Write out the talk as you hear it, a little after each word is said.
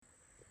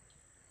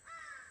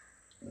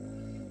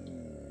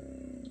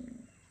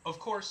Of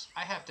course,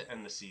 I have to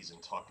end the season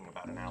talking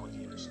about an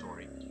alligator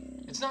story.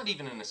 It's not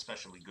even an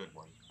especially good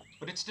one,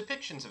 but its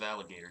depictions of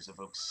alligators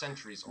evoke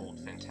centuries old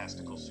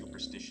fantastical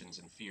superstitions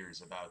and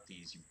fears about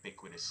these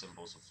ubiquitous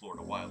symbols of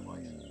Florida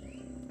wildlife.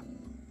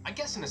 I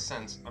guess, in a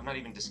sense, I'm not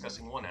even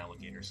discussing one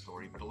alligator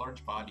story, but a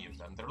large body of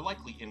them that are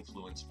likely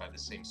influenced by the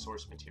same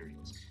source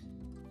materials.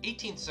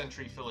 18th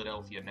century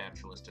Philadelphia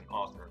naturalist and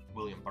author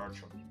William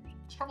Bartram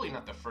was probably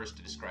not the first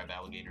to describe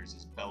alligators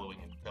as bellowing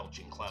and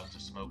belching clouds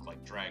of smoke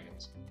like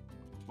dragons,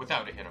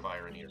 without a hint of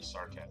irony or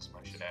sarcasm,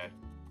 I should add.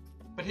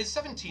 But his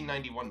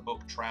 1791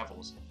 book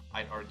Travels,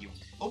 I'd argue,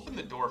 opened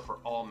the door for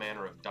all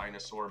manner of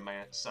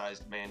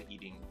dinosaur-sized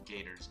man-eating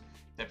gators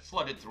that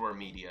flooded through our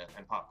media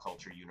and pop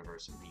culture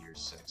universe in the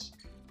years since.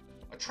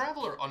 A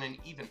traveler on an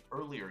even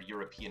earlier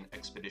European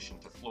expedition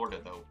to Florida,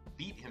 though,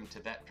 beat him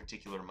to that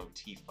particular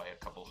motif by a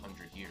couple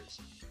hundred years.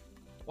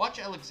 Watch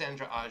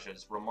Alexandra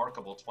Aja's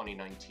remarkable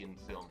 2019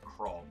 film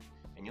Crawl,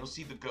 and you'll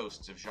see the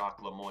ghosts of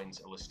Jacques Lemoyne's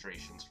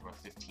illustrations from a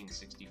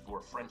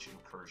 1564 French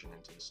incursion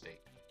into the state.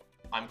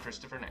 I'm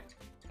Christopher Neck,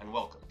 and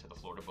welcome to the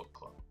Florida Book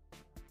Club.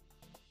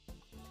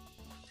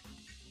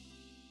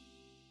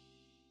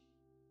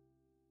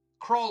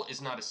 Crawl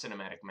is not a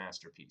cinematic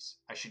masterpiece.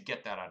 I should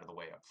get that out of the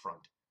way up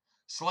front.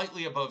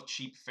 Slightly above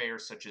cheap fare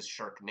such as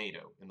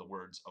Sharknado, in the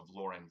words of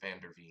Lauren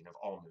Vanderveen of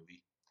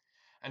AllMovie.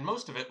 And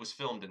most of it was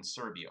filmed in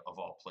Serbia, of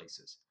all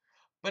places.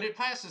 But it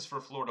passes for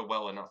Florida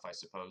well enough, I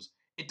suppose.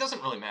 It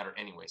doesn't really matter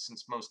anyway,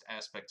 since most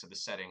aspects of the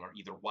setting are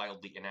either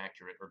wildly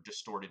inaccurate or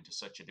distorted to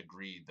such a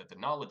degree that the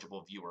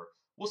knowledgeable viewer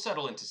will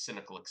settle into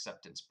cynical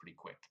acceptance pretty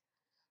quick.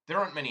 There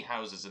aren't many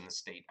houses in the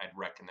state, I'd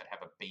reckon, that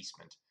have a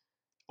basement.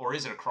 Or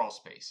is it a crawl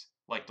space,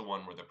 like the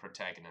one where the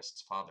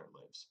protagonist's father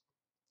lives?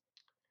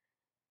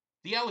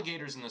 The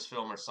alligators in this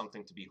film are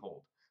something to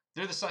behold.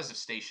 They're the size of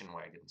station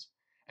wagons,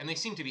 and they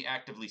seem to be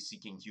actively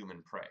seeking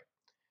human prey.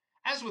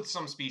 As with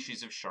some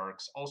species of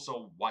sharks,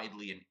 also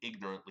widely and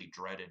ignorantly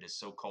dreaded as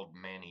so-called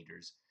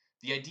man-eaters,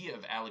 the idea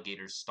of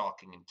alligators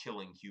stalking and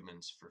killing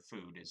humans for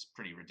food is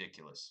pretty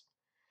ridiculous.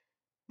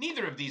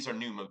 Neither of these are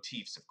new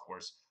motifs, of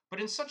course, but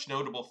in such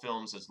notable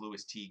films as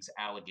Louis Teague's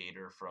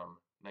Alligator from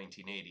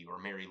 1980 or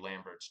Mary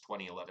Lambert's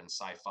 2011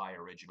 sci-fi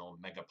original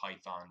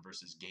Megapython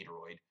vs.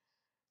 Gatoroid,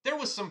 there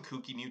was some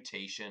kooky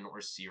mutation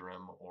or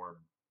serum or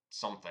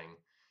something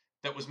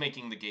that was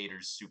making the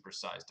gators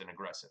supersized and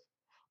aggressive.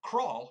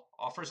 Crawl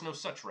offers no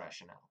such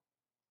rationale.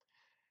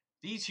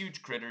 These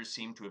huge critters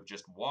seem to have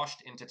just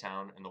washed into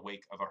town in the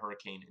wake of a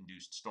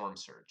hurricane-induced storm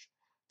surge.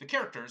 The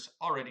characters,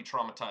 already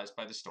traumatized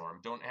by the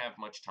storm, don't have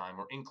much time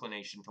or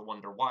inclination to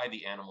wonder why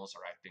the animals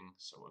are acting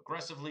so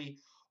aggressively,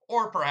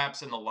 or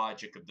perhaps in the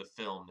logic of the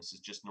film, this is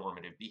just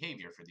normative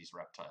behavior for these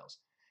reptiles.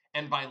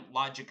 And by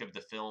logic of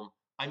the film,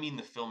 I mean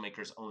the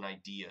filmmaker's own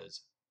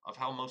ideas of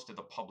how most of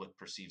the public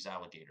perceives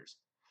alligators.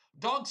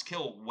 Dogs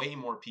kill way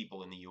more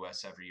people in the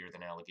US every year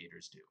than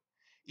alligators do.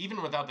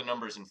 Even without the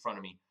numbers in front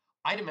of me,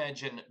 I'd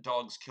imagine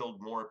dogs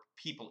killed more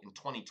people in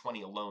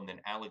 2020 alone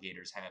than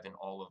alligators have in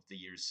all of the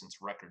years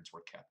since records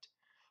were kept.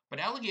 But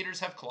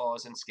alligators have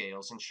claws and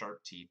scales and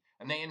sharp teeth,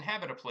 and they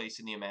inhabit a place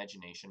in the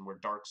imagination where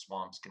dark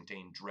swamps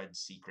contain dread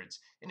secrets,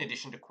 in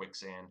addition to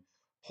quicksand,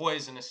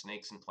 poisonous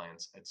snakes and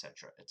plants,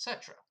 etc.,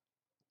 etc.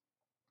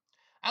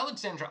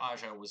 Alexandra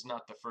Aja was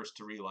not the first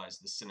to realize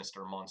the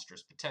sinister,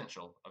 monstrous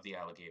potential of the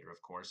alligator,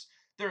 of course.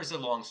 There is a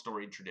long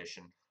storied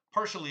tradition,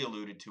 partially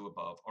alluded to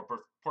above, of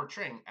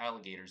portraying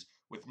alligators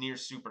with near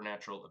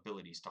supernatural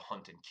abilities to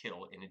hunt and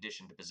kill, in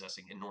addition to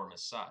possessing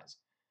enormous size.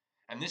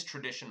 And this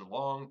tradition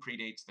long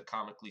predates the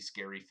comically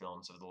scary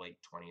films of the late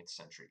 20th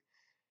century.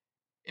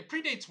 It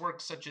predates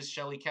works such as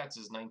Shelley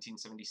Katz's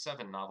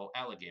 1977 novel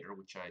Alligator,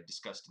 which I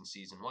discussed in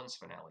season one's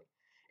finale.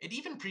 It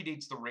even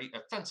predates the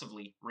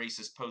offensively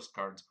racist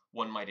postcards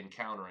one might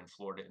encounter in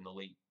Florida in the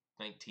late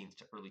 19th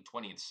to early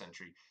 20th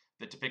century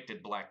that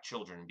depicted black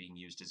children being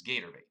used as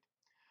gator bait.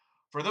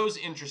 For those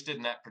interested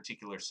in that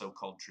particular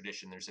so-called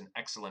tradition, there's an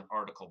excellent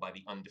article by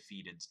the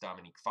Undefeated's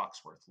Dominique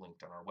Foxworth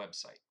linked on our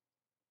website.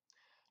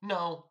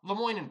 No,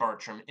 Lemoyne and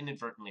Bartram,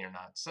 inadvertently or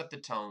not, set the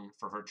tone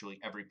for virtually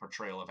every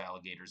portrayal of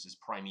alligators as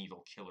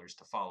primeval killers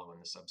to follow in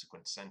the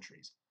subsequent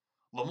centuries.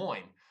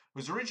 Lemoyne,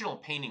 whose original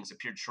paintings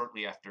appeared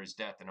shortly after his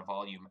death in a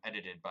volume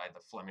edited by the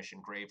Flemish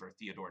engraver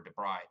Theodore de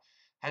Bry,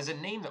 has a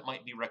name that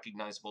might be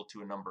recognizable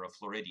to a number of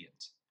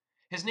Floridians.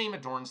 His name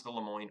adorns the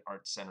Lemoyne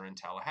Art Center in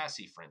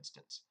Tallahassee, for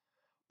instance.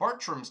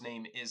 Bartram's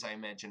name is, I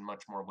imagine,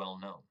 much more well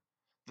known.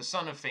 The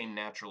son of famed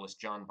naturalist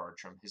John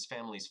Bartram, his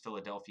family's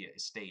Philadelphia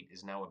estate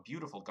is now a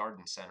beautiful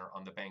garden center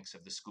on the banks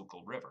of the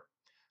Schuylkill River.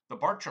 The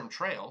Bartram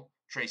Trail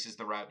traces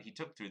the route he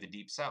took through the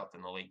Deep South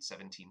in the late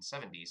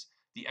 1770s,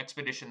 the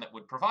expedition that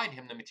would provide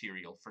him the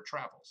material for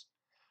travels.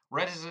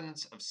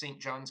 Residents of St.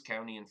 Johns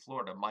County in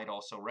Florida might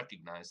also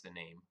recognize the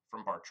name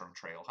from Bartram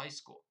Trail High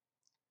School.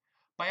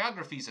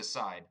 Biographies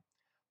aside,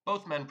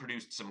 both men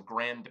produced some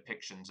grand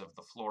depictions of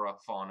the flora,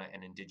 fauna,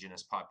 and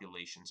indigenous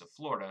populations of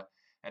Florida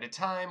at a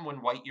time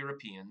when white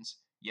Europeans,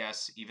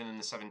 yes, even in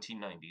the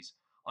 1790s,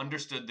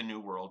 understood the New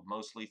World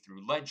mostly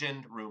through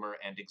legend, rumor,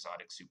 and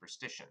exotic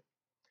superstition.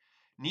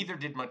 Neither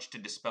did much to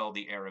dispel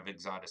the air of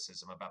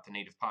exoticism about the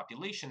native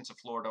populations of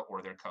Florida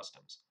or their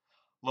customs.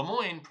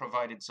 Lemoyne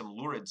provided some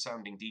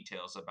lurid-sounding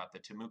details about the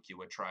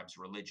Timucua tribe's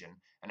religion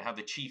and how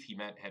the chief he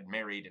met had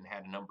married and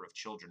had a number of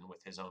children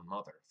with his own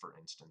mother, for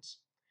instance.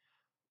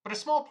 But a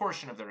small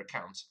portion of their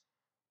accounts,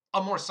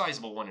 a more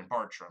sizable one in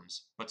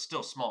Bartram's, but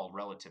still small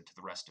relative to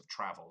the rest of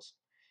Travels,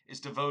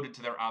 is devoted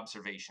to their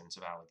observations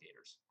of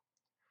alligators.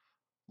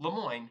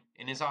 Lemoyne,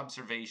 in his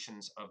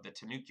observations of the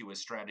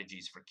Timucua's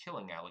strategies for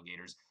killing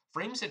alligators,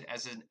 frames it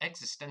as an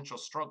existential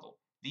struggle.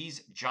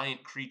 These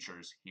giant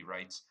creatures, he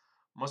writes,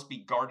 must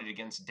be guarded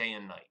against day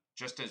and night,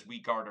 just as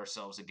we guard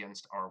ourselves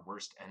against our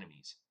worst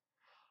enemies.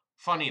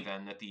 Funny,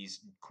 then, that these,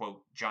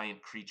 quote,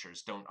 giant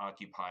creatures don't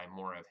occupy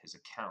more of his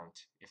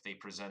account if they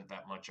present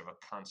that much of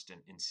a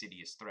constant,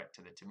 insidious threat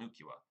to the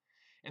Timucua.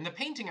 In the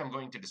painting I'm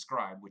going to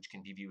describe, which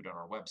can be viewed on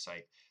our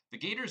website, the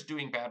gators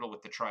doing battle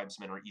with the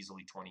tribesmen are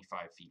easily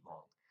 25 feet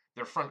long.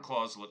 Their front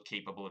claws look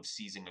capable of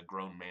seizing a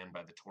grown man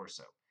by the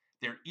torso.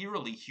 Their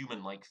eerily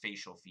human-like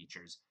facial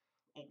features,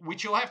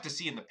 which you'll have to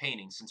see in the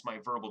painting since my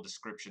verbal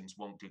descriptions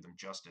won't do them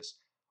justice,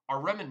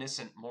 are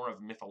reminiscent more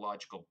of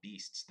mythological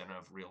beasts than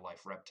of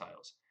real-life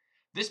reptiles.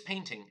 This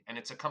painting and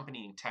its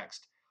accompanying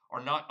text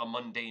are not a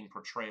mundane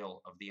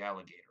portrayal of the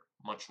alligator,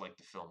 much like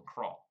the film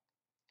Crawl.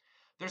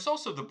 There's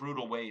also the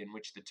brutal way in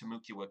which the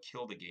Timucua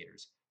kill the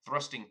gators,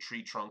 thrusting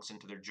tree trunks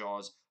into their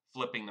jaws,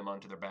 flipping them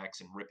onto their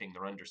backs, and ripping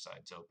their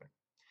undersides open.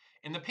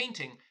 In the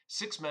painting,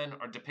 6 men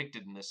are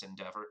depicted in this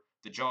endeavor,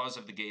 the jaws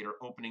of the gator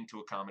opening to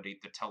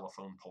accommodate the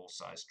telephone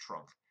pole-sized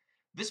trunk.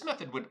 This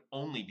method would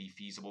only be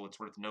feasible, it's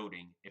worth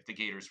noting, if the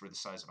gators were the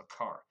size of a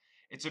car.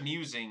 It's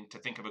amusing to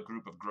think of a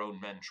group of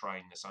grown men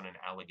trying this on an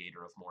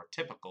alligator of more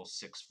typical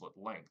 6-foot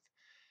length.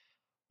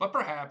 But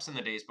perhaps in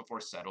the days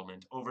before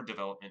settlement,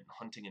 overdevelopment,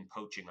 hunting and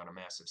poaching on a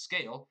massive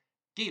scale,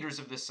 gators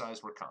of this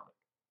size were common.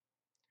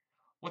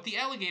 What the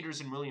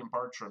alligators in William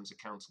Bartram's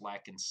accounts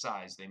lack in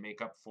size, they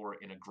make up for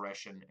in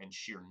aggression and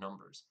sheer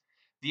numbers.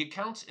 The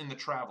accounts in the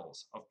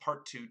Travels of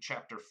Part 2,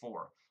 Chapter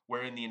 4,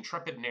 wherein the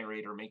intrepid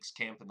narrator makes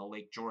camp in the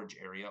Lake George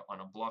area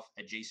on a bluff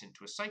adjacent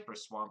to a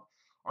cypress swamp,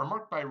 are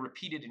marked by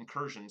repeated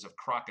incursions of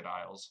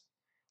crocodiles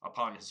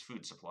upon his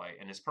food supply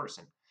and his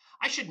person.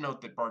 I should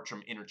note that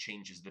Bartram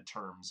interchanges the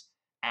terms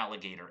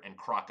alligator and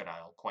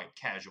crocodile quite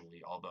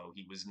casually, although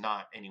he was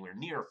not anywhere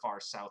near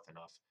far south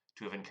enough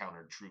to have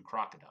encountered true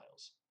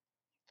crocodiles.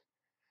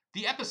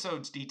 The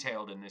episodes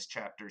detailed in this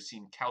chapter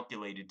seem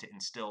calculated to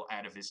instill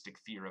atavistic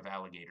fear of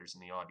alligators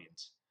in the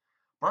audience.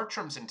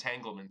 Bartram's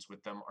entanglements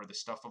with them are the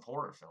stuff of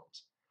horror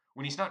films.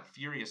 When he's not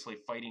furiously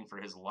fighting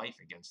for his life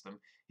against them,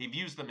 he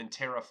views them in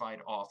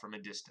terrified awe from a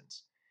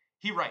distance.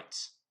 He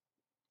writes,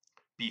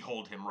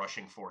 "Behold him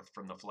rushing forth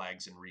from the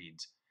flags and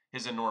reeds.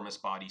 His enormous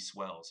body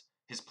swells.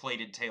 His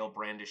plaited tail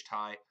brandished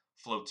high,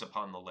 floats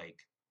upon the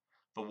lake.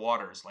 The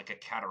waters, like a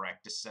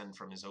cataract, descend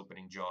from his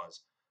opening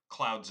jaws.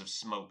 Clouds of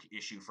smoke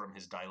issue from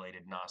his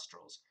dilated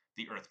nostrils.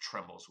 The earth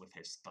trembles with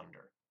his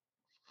thunder."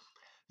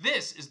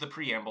 This is the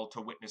preamble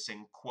to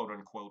witnessing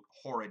quote-unquote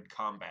horrid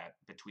combat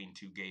between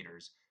 2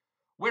 gators,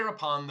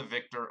 whereupon the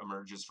victor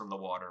emerges from the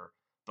water.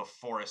 The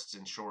forests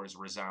and shores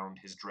resound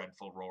his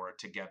dreadful roar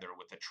together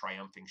with the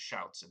triumphing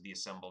shouts of the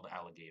assembled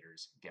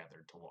alligators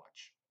gathered to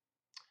watch.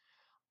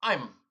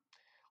 I'm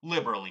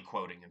liberally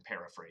quoting and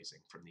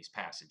paraphrasing from these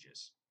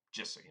passages,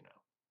 just so you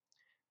know.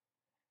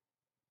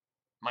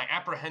 "My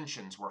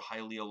apprehensions were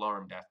highly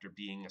alarmed after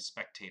being a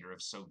spectator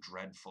of so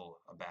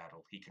dreadful a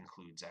battle," he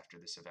concludes after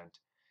this event.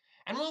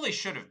 And well, they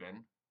should have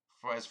been,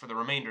 for as for the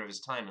remainder of his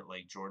time at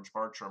Lake George,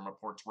 Bartram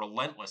reports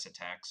relentless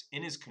attacks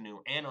in his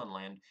canoe and on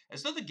land,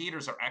 as though the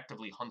gators are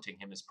actively hunting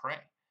him as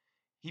prey.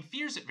 He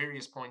fears at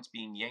various points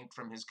being yanked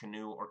from his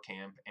canoe or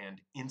camp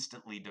and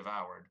instantly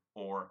devoured,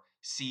 or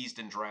seized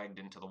and dragged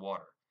into the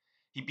water.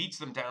 He beats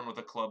them down with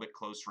a club at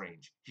close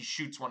range. He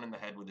shoots one in the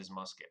head with his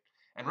musket.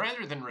 And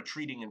rather than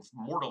retreating in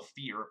mortal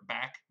fear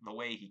back the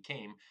way he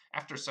came,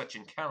 after such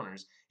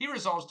encounters, he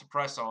resolves to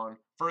press on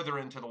further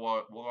into the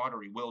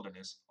watery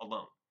wilderness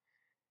alone.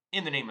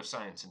 In the name of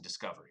science and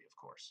discovery, of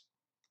course.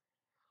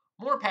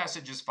 More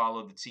passages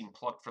follow that seem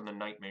plucked from the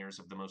nightmares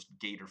of the most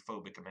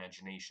gator-phobic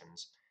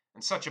imaginations,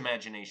 and such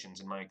imaginations,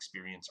 in my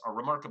experience, are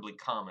remarkably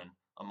common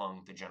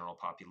among the general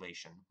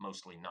population,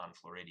 mostly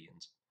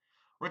non-Floridians.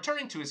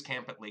 Returning to his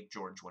camp at Lake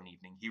George one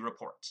evening, he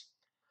reports,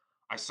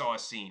 "I saw a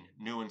scene,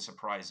 new and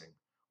surprising,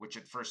 which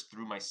at first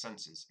threw my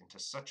senses into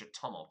such a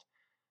tumult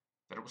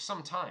that it was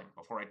some time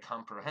before I'd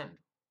comprehend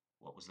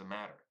what was the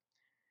matter.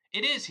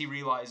 It is," he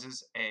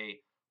realizes,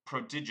 "a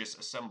prodigious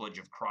assemblage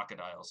of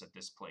crocodiles at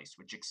this place,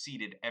 which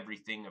exceeded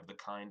everything of the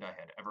kind I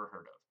had ever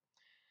heard of.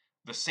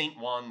 The St.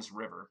 Juan's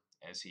River,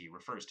 as he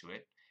refers to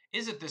it,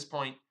 is at this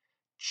point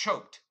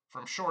choked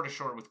from shore to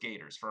shore with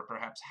gators for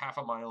perhaps half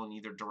a mile in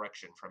either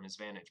direction from his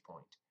vantage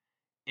point.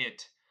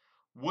 It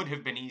would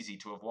have been easy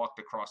to have walked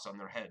across on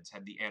their heads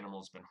had the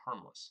animals been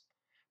harmless.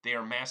 They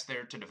are massed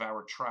there to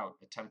devour trout,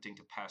 attempting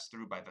to pass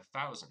through by the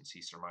thousands,"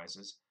 he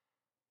surmises.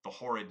 The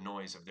horrid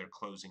noise of their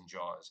closing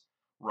jaws,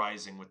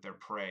 rising with their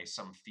prey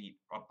some feet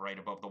upright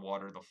above the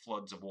water, the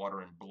floods of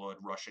water and blood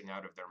rushing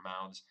out of their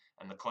mouths,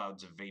 and the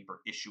clouds of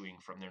vapor issuing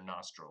from their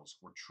nostrils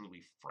were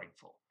truly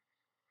frightful.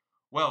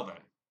 Well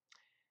then,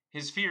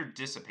 his fear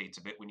dissipates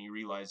a bit when he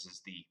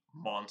realizes the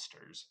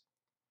monsters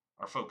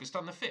are focused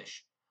on the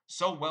fish,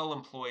 so well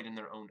employed in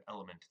their own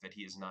element that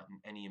he is not in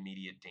any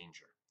immediate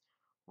danger.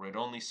 Were it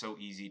only so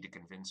easy to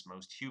convince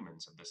most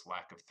humans of this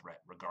lack of threat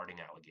regarding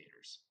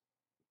alligators.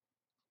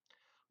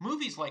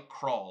 Movies like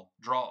Crawl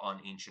draw on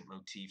ancient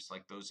motifs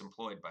like those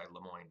employed by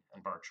Lemoyne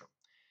and Bartram.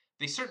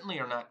 They certainly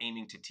are not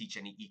aiming to teach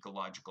any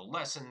ecological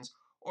lessons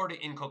or to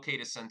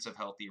inculcate a sense of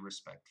healthy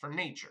respect for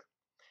nature.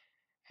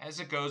 As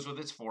it goes with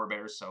its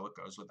forebears, so it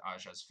goes with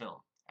Aja's film.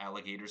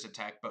 Alligators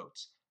attack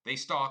boats. They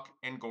stalk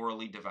and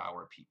gorily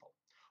devour people.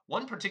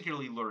 One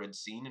particularly lurid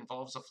scene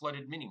involves a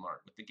flooded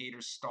mini-mart with the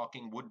gators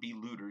stalking would-be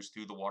looters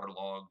through the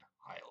waterlogged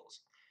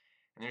aisles.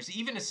 And there's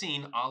even a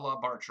scene a la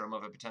Bartram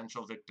of a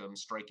potential victim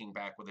striking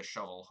back with a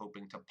shovel,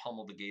 hoping to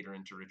pummel the gator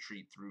into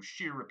retreat through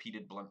sheer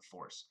repeated blunt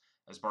force,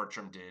 as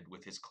Bartram did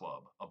with his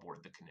club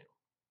aboard the canoe.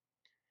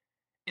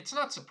 It's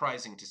not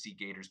surprising to see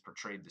gators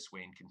portrayed this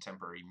way in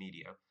contemporary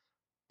media,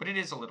 but it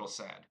is a little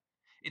sad.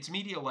 It's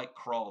media like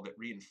Crawl that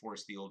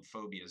reinforce the old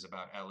phobias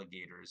about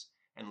alligators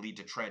and lead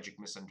to tragic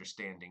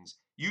misunderstandings,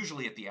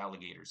 usually at the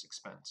alligator's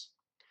expense.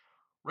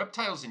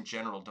 Reptiles in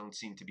general don't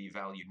seem to be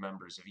valued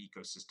members of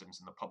ecosystems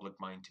in the public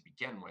mind to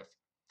begin with.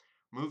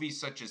 Movies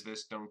such as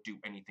this don't do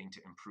anything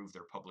to improve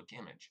their public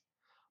image.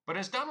 But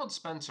as Donald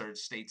Spencer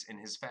states in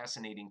his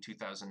fascinating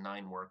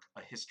 2009 work,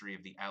 A History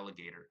of the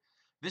Alligator,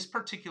 this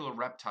particular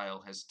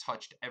reptile has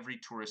touched every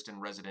tourist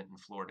and resident in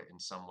Florida in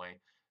some way,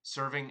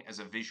 serving as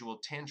a visual,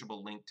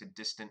 tangible link to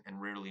distant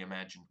and rarely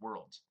imagined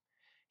worlds.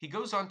 He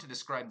goes on to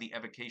describe the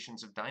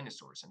evocations of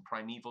dinosaurs and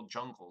primeval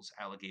jungles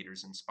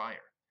alligators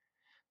inspire.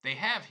 They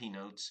have, he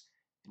notes,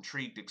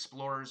 intrigued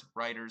explorers,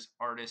 writers,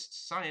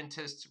 artists,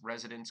 scientists,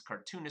 residents,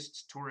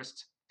 cartoonists,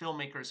 tourists,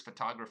 filmmakers,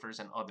 photographers,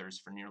 and others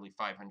for nearly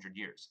 500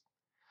 years.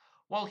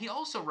 While he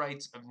also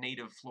writes of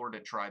native Florida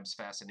tribes'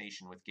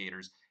 fascination with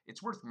gators,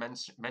 it's worth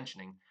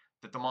mentioning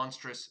that the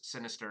monstrous,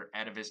 sinister,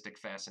 atavistic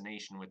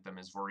fascination with them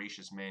as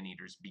voracious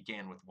man-eaters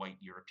began with white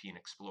European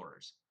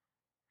explorers.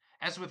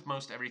 As with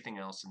most everything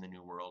else in the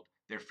New World,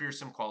 their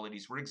fearsome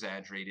qualities were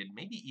exaggerated,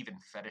 maybe even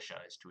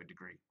fetishized to a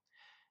degree.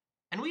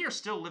 And we are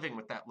still living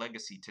with that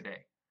legacy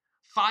today.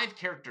 5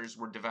 characters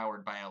were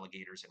devoured by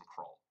alligators in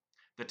Crawl.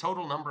 The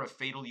total number of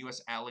fatal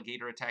U.S.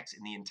 alligator attacks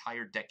in the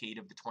entire decade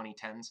of the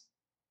 2010s?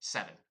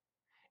 7.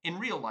 In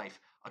real life,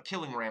 a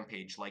killing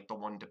rampage like the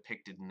one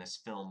depicted in this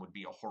film would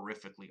be a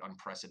horrifically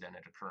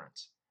unprecedented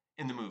occurrence.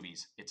 In the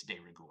movies, it's de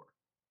rigueur.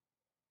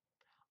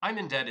 I'm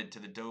indebted to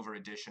the Dover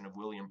edition of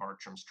William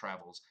Bartram's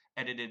Travels,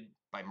 edited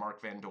by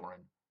Mark Van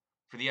Doren,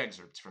 for the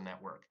excerpts from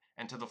that work,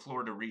 and to the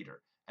Florida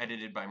Reader,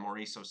 edited by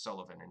Maurice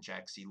O'Sullivan and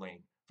Jack C.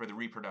 Lane, for the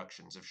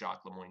reproductions of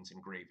Jacques Lemoyne's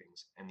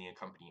engravings and the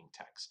accompanying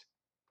text.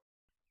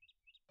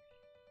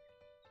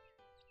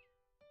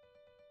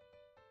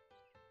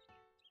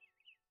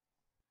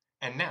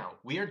 And now,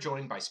 we are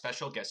joined by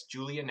special guest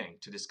Julia Nang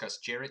to discuss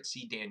Jarrett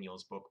C.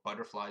 Daniels' book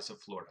Butterflies of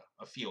Florida,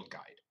 a field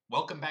guide.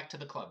 Welcome back to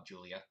the club,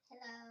 Julia.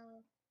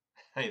 Hello.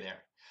 Hey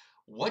there.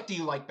 What do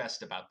you like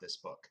best about this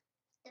book?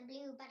 The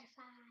blue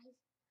butterflies.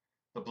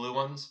 The blue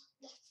ones?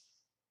 Yes.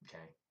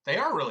 Okay. They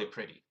are really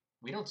pretty.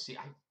 I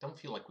don't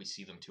feel like we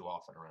see them too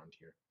often around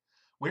here.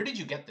 Where did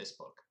you get this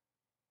book?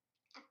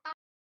 At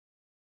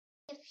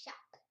a gift shop.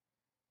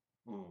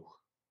 Ooh,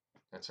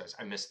 that's nice.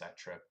 I missed that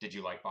trip. Did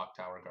you like Bok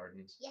Tower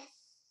Gardens? Yes.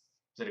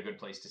 Is it a good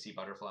place to see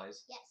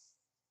butterflies? Yes.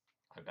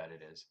 I bet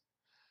it is.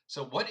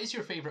 So what is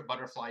your favorite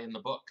butterfly in the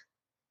book?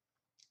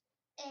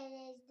 It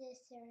is the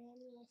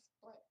Serenius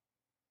blue.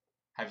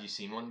 Have you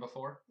seen one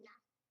before?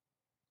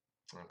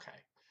 No. Okay.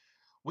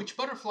 Which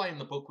butterfly in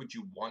the book would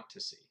you want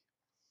to see?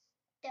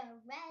 The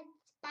red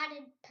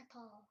spotted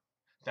purple.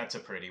 That's a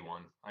pretty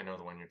one. I know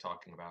the one you're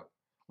talking about.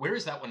 Where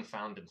is that one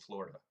found in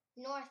Florida?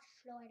 North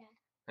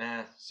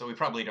Florida. So we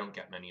probably don't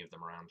get many of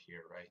them around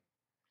here, right?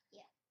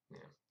 Yeah.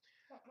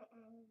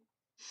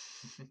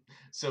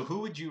 So who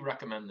would you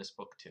recommend this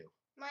book to?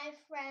 My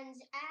friends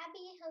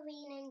Abby,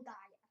 Helene, and Gaia.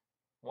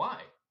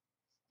 Why?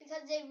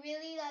 Because they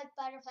really like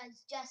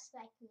butterflies just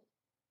like me.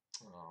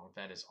 Oh,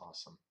 that is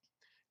awesome.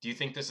 Do you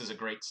think this is a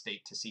great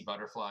state to see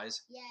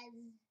butterflies?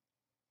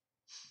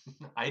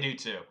 Yes. I do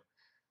too.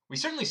 We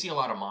certainly see a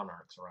lot of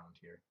monarchs around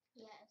here.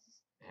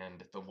 Yes.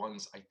 And the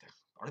ones,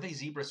 are they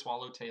zebra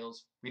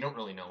swallowtails? We don't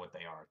really know what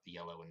they are, the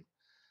yellow and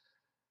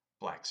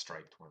black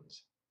striped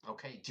ones.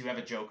 Okay, do you have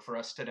a joke for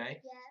us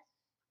today? Yes.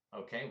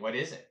 Okay, what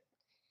is it?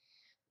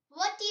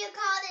 What do you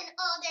call an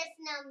older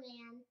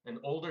snowman? An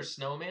older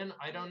snowman?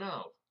 I don't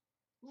know.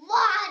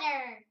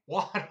 Water!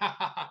 What?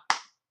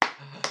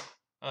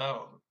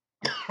 Oh.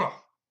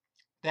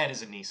 That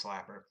is a knee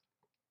slapper.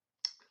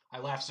 I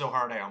laughed so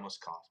hard I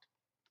almost coughed.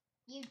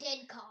 You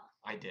did cough.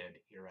 I did,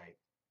 you're right.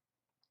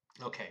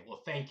 Okay,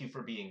 well, thank you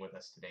for being with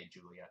us today,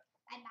 Julia.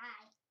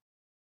 Bye-bye.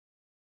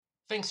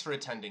 Thanks for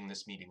attending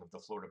this meeting of the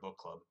Florida Book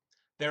Club.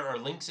 There are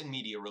links and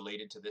media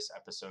related to this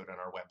episode on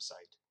our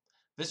website.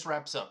 This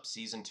wraps up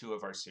season 2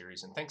 of our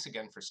series, and thanks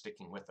again for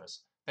sticking with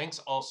us. Thanks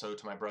also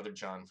to my brother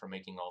John for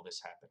making all this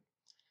happen.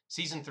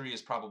 Season 3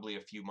 is probably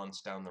a few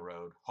months down the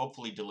road,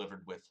 hopefully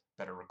delivered with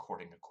better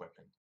recording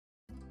equipment.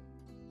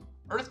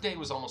 Earth Day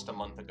was almost a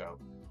month ago,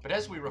 but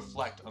as we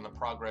reflect on the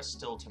progress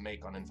still to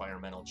make on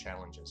environmental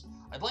challenges,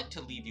 I'd like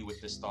to leave you with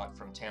this thought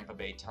from Tampa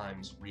Bay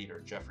Times reader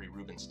Jeffrey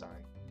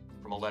Rubenstein,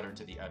 from a letter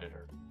to the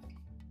editor.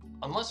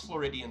 Unless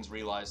Floridians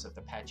realize that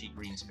the patchy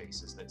green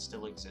spaces that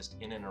still exist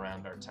in and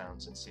around our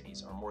towns and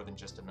cities are more than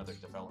just another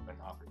development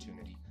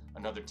opportunity,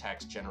 another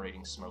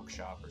tax-generating smoke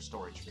shop or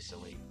storage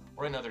facility,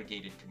 or another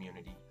gated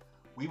community,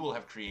 we will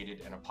have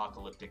created an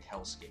apocalyptic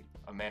hellscape,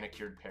 a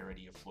manicured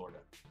parody of Florida.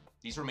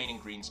 These remaining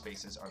green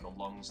spaces are the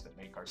lungs that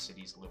make our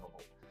cities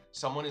livable.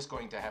 Someone is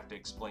going to have to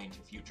explain to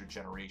future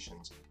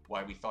generations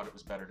why we thought it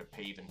was better to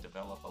pave and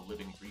develop a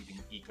living, breathing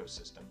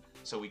ecosystem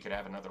so we could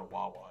have another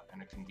Wawa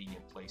and a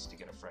convenient place to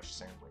get a fresh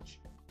sandwich.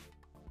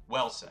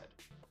 Well said.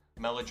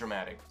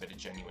 Melodramatic, but a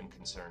genuine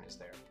concern is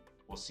there.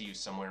 We'll see you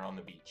somewhere on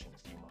the beach in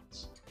a few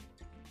months.